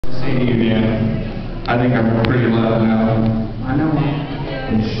I think I'm pretty loud now. I know.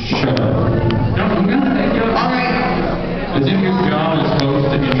 Shut up. No, I'm gonna take you. Alright. Is it your job as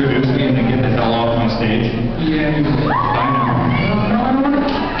host to introduce me and then get the hell off my stage? Yeah, you will. I know.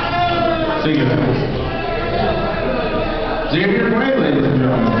 See you. Xavier Wade, ladies and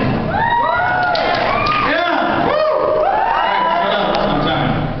gentlemen. Yeah! Woo! Alright, shut up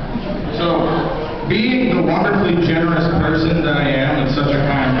sometime. So, being the wonderfully generous person that I am with such a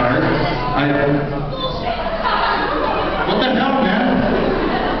kind heart, what the hell, man?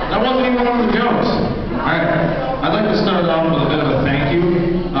 That wasn't even one of the jokes. Alright, I'd like to start off with a bit of a thank you.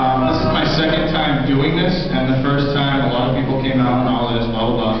 This is my second time doing this, and the first time a lot of people came out and all this, blah,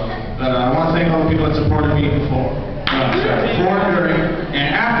 blah, blah. But I want to thank all the people that supported me before, during, and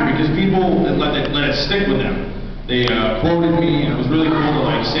after, because people let it stick with them. They quoted me, and it was really cool to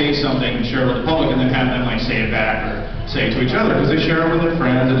like say something and share it with the public, and then have them like say it back or say it to each other, because they share it with their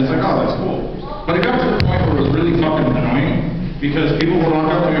friends, and it's like, oh, that's cool. But it got to the point where it was really fucking annoying, because people would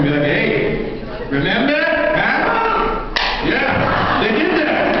walk up to me and be like, hey, remember? Huh? Yeah, they did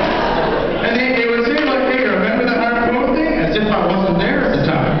that. And they would say like, hey, remember that hard quote thing? As if I wasn't there at the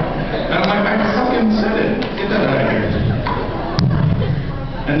time. And I'm like, I fucking said it. Get that out of here.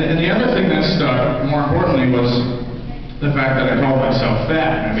 And the other thing that stuck, more importantly, was the fact that I called myself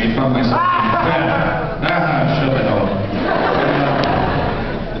fat. I made fun of myself being fat. Shut the hell up.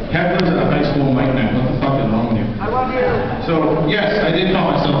 Heckler's at a high school mic night. What the fuck is wrong with you? I love you. So, yes, I did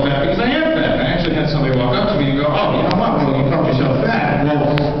call myself fat because I am fat. I actually had somebody walk up to me and go, oh, you know what? Well, you called yourself fat.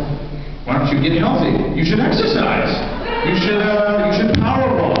 Well, why don't you get healthy? You should exercise. You should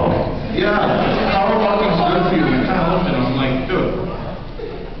power walk. Yeah, power walking's good for you. I kind of looked at him. I'm like, dude,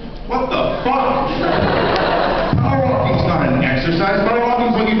 what the fuck? Power walking's not an exercise. Power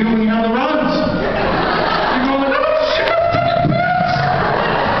walking's what you do when you have the runs. You go like, oh shit, fucking pants.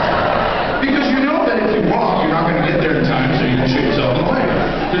 Because you know that if you walk, you're not going to get there in time, so you can shoot yourself in the leg.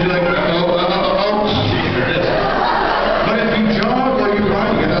 Because you're like, oh, there it is. But if you jog or you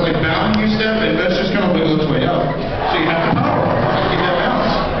run, you get that like bounding you step, and that's just going to wiggle its way up. So you have to power walk to keep that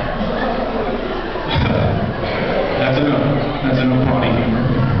balance. That's enough potty humor.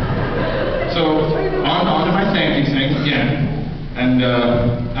 So, on to my thank you thing again. And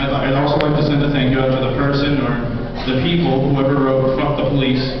I'd also like to send a thank you out to the person or the people, whoever wrote "fuck the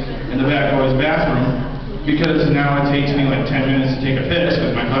police" in the back boys' bathroom, because now it takes me like 10 minutes to take a piss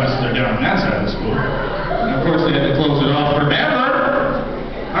because my classes are down on that side of the school. And of course they had to close it off forever.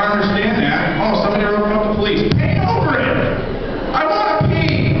 I understand that. Oh, somebody wrote "fuck the police." Pay over it! I want to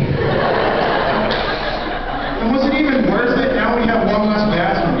pee! And was it even worth it? Now we have one less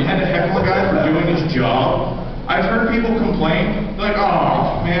bathroom. You had to heckle a guy for doing his job. I've heard people complain. They're like,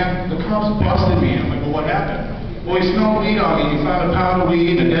 oh, man, the cops busted me. I'm like, well, what happened? Well, he smelled weed on me. He found a pound of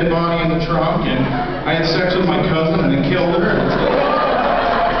weed and a dead body in the trunk, and I had sex with my cousin and then killed her.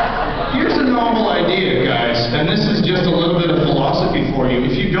 Here's a novel idea, guys, and this is just a little bit of philosophy for you.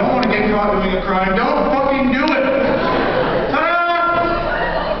 If you don't want to get caught doing a crime, don't fucking do it!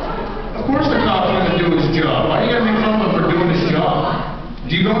 Ta-da! Of course the cop's going to do his job. Why do you got to make fun of him for doing his job?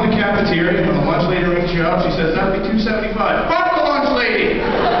 Do you go in the cafeteria when the lunch lady rings you up? She says, that'd be $2.75. Fuck the lunch lady!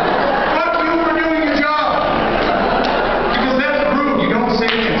 Fuck you for doing your job! Because that's rude. You don't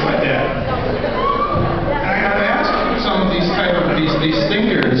say things like that. And I have asked some of these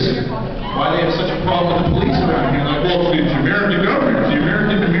thinkers why they have such a problem with the police around here. Like, well, it's the American government, it's the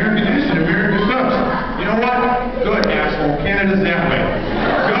American this and American stuff. You know what? Good, asshole. Canada's that way.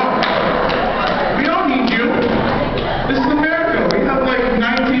 Go. We don't need you. This is America. We have like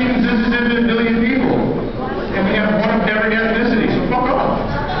 19 billion people. And we have one of every ethnicity, so fuck off.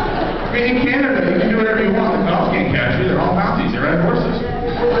 I mean, in Canada, you can do whatever you want. The cops can't catch you. They're all Nazis. They ride horses.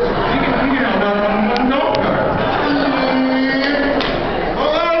 You can have one golf cart. Pull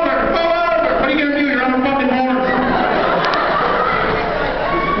over! Pull over! What are you going to do? You're on a fucking horse.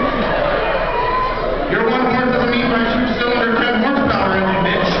 You're one horse doesn't mean my two-cylinder 10 horsepower in you,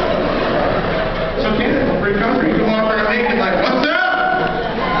 bitch. So Canada's a free country. You can walk around naked like, what's up?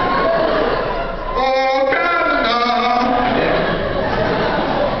 Oh, Canada!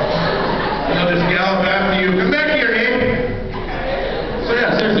 And they'll just gallop after you. Come back here, eh? So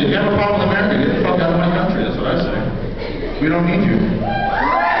yeah, seriously, if you have a problem with America, get the fuck out of my country. That's what I say. We don't need you.